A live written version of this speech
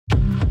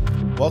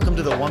Welcome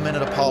to the 1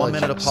 Minute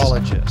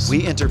Apologist.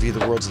 We interview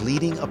the world's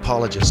leading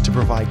apologists to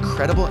provide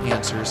credible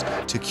answers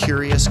to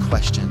curious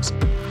questions.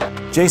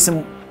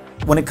 Jason,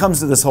 when it comes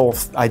to this whole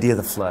idea of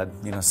the flood,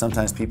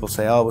 sometimes people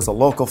say, oh, it was a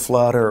local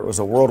flood or it was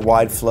a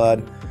worldwide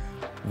flood.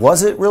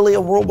 Was it really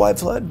a worldwide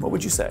flood? What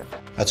would you say?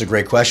 That's a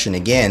great question.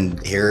 Again,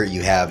 here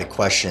you have a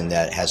question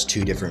that has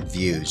two different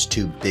views,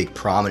 two big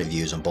prominent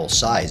views on both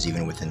sides,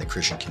 even within the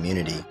Christian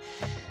community.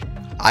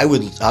 I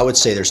would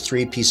say there's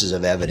three pieces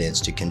of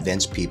evidence to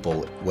convince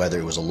people whether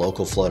it was a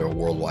local flood or a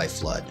worldwide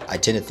flood. I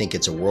tend to think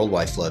it's a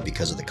worldwide flood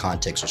because of the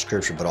context of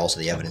Scripture, but also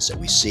the evidence that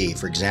we see.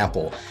 For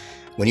example,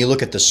 when you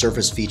look at the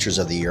surface features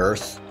of the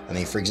earth,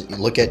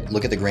 look at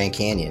the Grand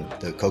Canyon,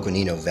 the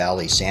Coconino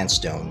Valley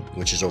sandstone,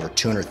 which is over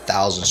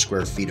 200,000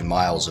 square feet of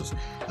miles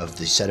of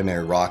the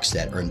sedimentary rocks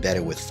that are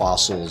embedded with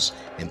fossils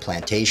and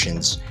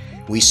plantations.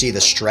 We see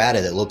the strata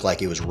that look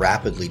like it was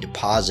rapidly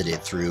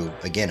deposited through,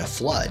 again, a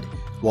flood.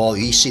 Well,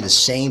 you see the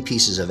same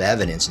pieces of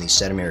evidence in these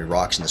sedimentary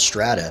rocks in the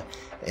strata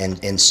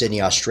in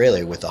Sydney,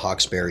 Australia with the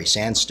Hawkesbury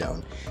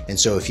sandstone. And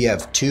so if you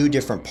have two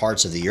different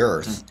parts of the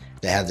earth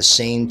that have the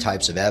same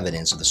types of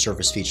evidence of the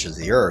surface features of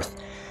the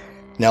earth,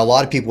 now, a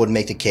lot of people would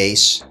make the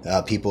case,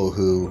 people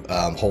who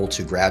hold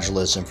to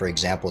gradualism, for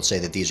example, would say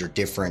that these are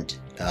different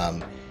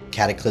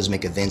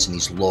cataclysmic events in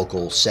these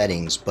local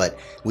settings, but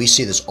we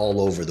see this all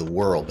over the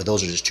world. But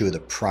those are just two of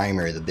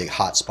the big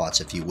hot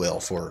spots, if you will,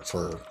 for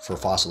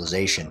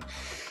fossilization.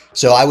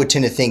 So I would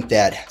tend to think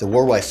that the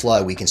worldwide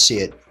flood, we can see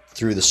it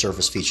through the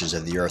surface features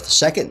of the earth. The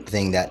second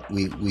thing that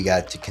we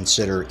got to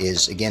consider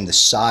is, again, the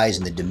size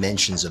and the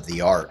dimensions of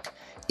the ark.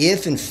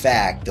 If, in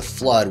fact, the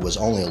flood was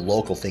only a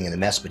local thing in the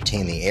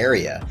Mesopotamia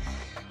area,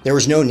 there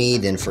was no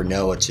need then for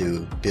Noah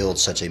to build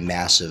such a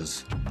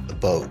massive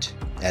boat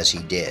as he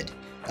did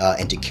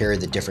and to carry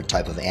the different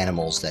type of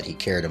animals that he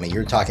carried. I mean,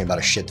 you're talking about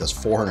a ship that's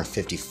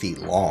 450 feet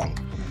long,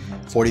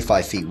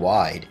 45 feet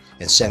wide,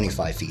 and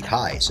 75 feet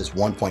high. So it's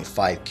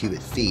 1.5 cubic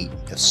feet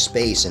of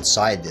space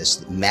inside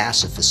this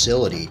massive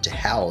facility to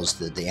house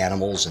the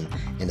animals and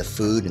the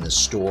food and the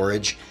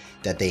storage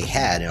that they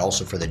had, and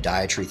also for the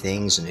dietary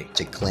things and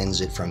to cleanse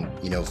it from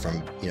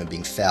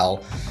being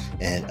foul,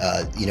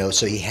 and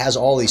so he has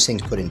all these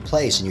things put in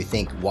place, and you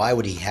think, why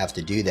would he have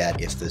to do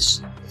that if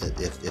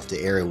the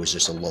area was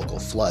just a local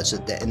flood? So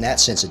in that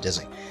sense, it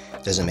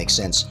doesn't make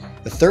sense.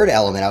 The third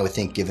element I would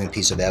think, giving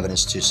piece of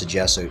evidence to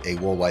suggest a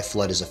worldwide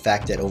flood, is the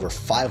fact that over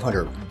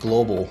 500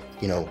 global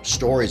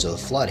stories of the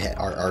flood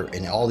are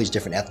in all these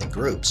different ethnic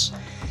groups.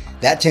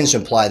 That tends to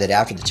imply that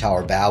after the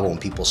Tower of Babel, when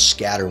people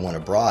scattered and went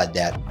abroad,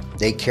 that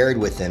they carried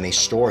with them a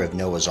story of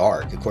Noah's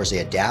Ark. Of course, they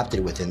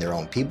adapted within their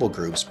own people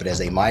groups, but as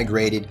they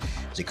migrated,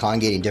 as they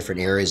congregated in different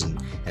areas, and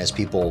as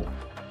people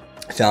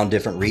found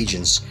different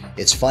regions,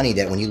 it's funny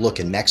that when you look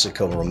in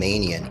Mexico and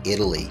Romania and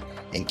Italy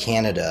and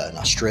Canada and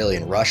Australia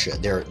and Russia,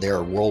 there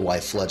are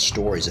worldwide flood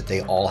stories that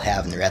they all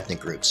have in their ethnic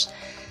groups.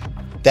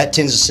 That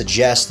tends to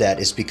suggest that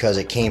it's because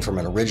it came from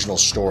an original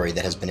story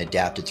that has been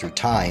adapted through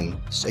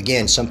time.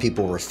 Again, some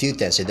people refute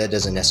that and say that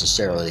doesn't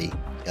necessarily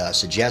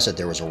suggest that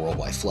there was a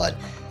worldwide flood.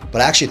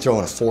 But I actually throw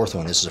in a fourth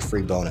one. This is a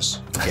free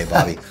bonus. Okay,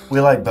 Bobby? We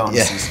like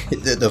bonuses.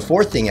 Yeah. The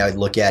fourth thing I would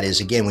look at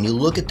is, again, when you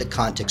look at the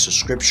context of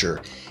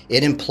Scripture,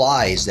 it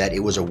implies that it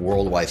was a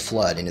worldwide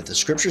flood. And if the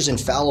Scripture is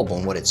infallible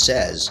in what it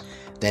says,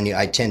 then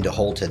I tend to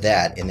hold to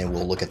that, and then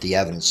we'll look at the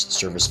evidence, the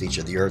surface feature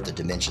of the earth, the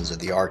dimensions of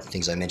the ark,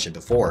 things I mentioned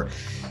before.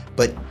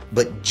 But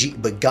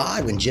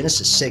God, when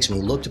Genesis 6,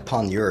 when he looked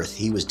upon the earth,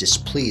 he was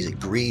displeased, it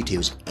grieved, he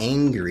was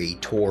angry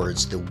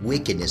towards the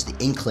wickedness, the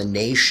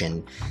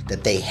inclination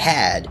that they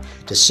had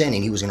to sin,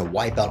 and he was going to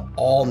wipe out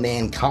all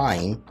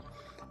mankind,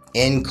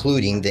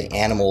 including the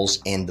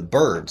animals and the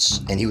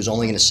birds, and he was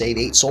only going to save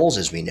 8 souls,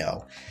 as we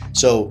know.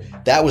 So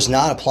that was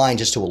not applying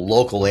just to a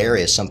local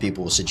area, some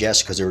people will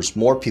suggest, because there was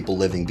more people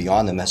living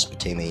beyond the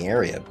Mesopotamian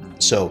area.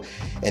 So,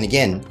 and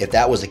again, if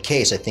that was the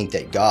case, I think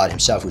that God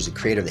himself, who's the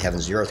creator of the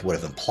heavens and the earth, would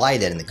have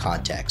implied that in the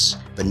context.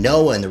 But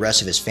Noah and the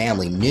rest of his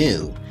family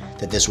knew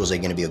that this was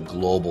going to be a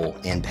global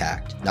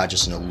impact, not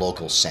just in a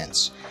local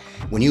sense.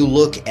 When you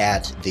look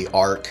at the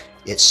ark,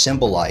 it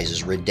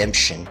symbolizes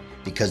redemption,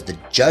 because the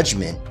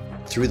judgment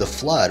through the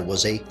flood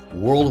was a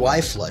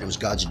worldwide flood. It was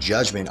God's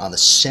judgment on the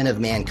sin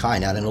of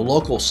mankind, not in a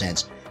local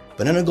sense,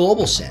 but in a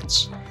global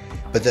sense.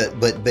 But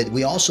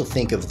we also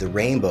think of the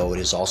rainbow.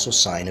 It is also a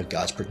sign of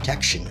God's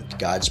protection,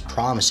 God's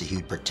promise that he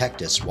would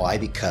protect us. Why?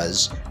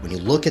 Because when you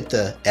look at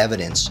the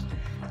evidence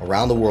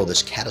around the world,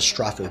 this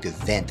catastrophic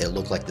event that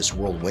looked like this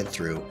world went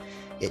through,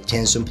 it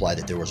tends to imply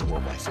that there was a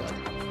worldwide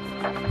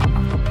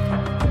flood.